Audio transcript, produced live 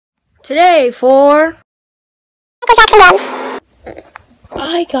Today for Michael Jackson 1.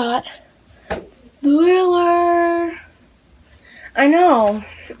 I got Thriller. I know.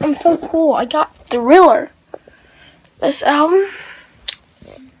 I'm so cool. I got Thriller. This album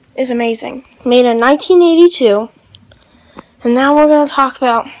is amazing. Made in 1982. And now we're going to talk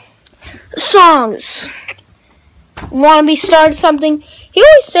about songs. Want to be started something? He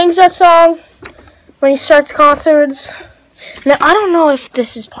always sings that song when he starts concerts. Now, I don't know if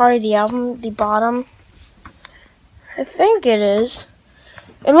this is part of the album, the bottom. I think it is.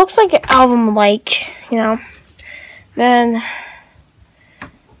 It looks like an album, like, you know. Then,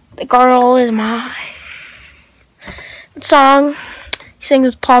 The Girl Is Mine. That song, he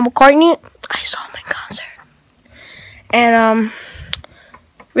sings with Paul McCartney. I saw him in concert. And,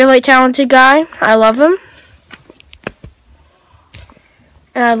 really talented guy. I love him.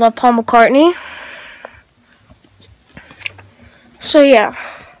 And I love Paul McCartney. So, yeah.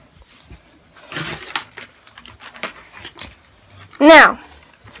 Now,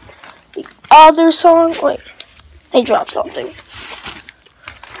 the other song, wait, I dropped something.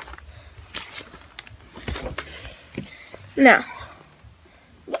 Now,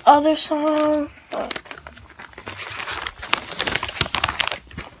 the other song,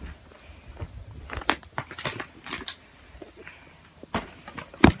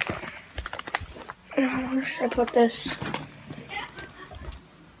 where should I put this?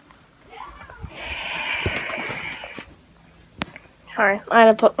 Sorry, I had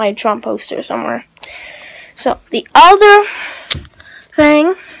to put my Trump poster somewhere. So, the other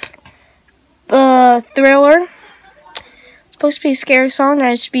thing, Thriller. It's supposed to be a scary song.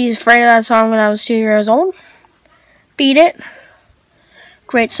 I used to be afraid of that song when I was 2 years old. Beat It.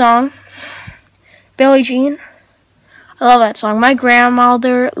 Great song. Billie Jean. I love that song. My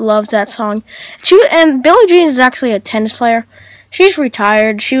grandmother loves that song. And Billie Jean is actually a tennis player. She's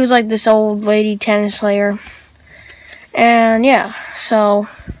retired. She was like this old lady tennis player. And yeah, so,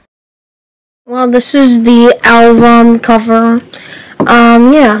 well, this is the album cover.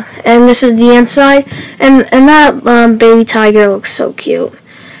 Yeah, and this is the inside, and that baby tiger looks so cute.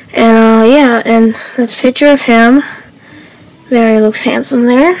 And yeah, and this picture of him. There, he looks handsome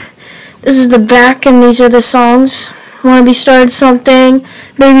there. This is the back, and these are the songs. Wanna Be Started Something,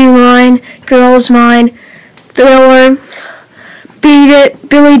 Baby Mine, Girl Is Mine, Thriller, Beat It,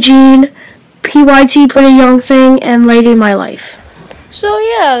 Billie Jean, PYT, Pretty Young Thing, and Lady in My Life. So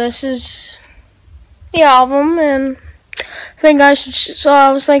yeah, this is the album, and I think I should. So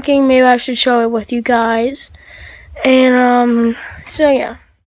I was thinking maybe I should show it with you guys, and so yeah.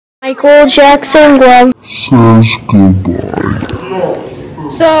 Michael Jackson Glove says goodbye.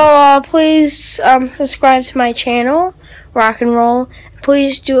 So please subscribe to my channel, Rock and Roll.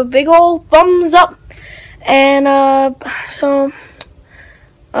 Please do a big old thumbs up, and so.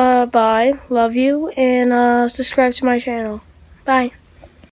 Bye. Love you. And, subscribe to my channel. Bye.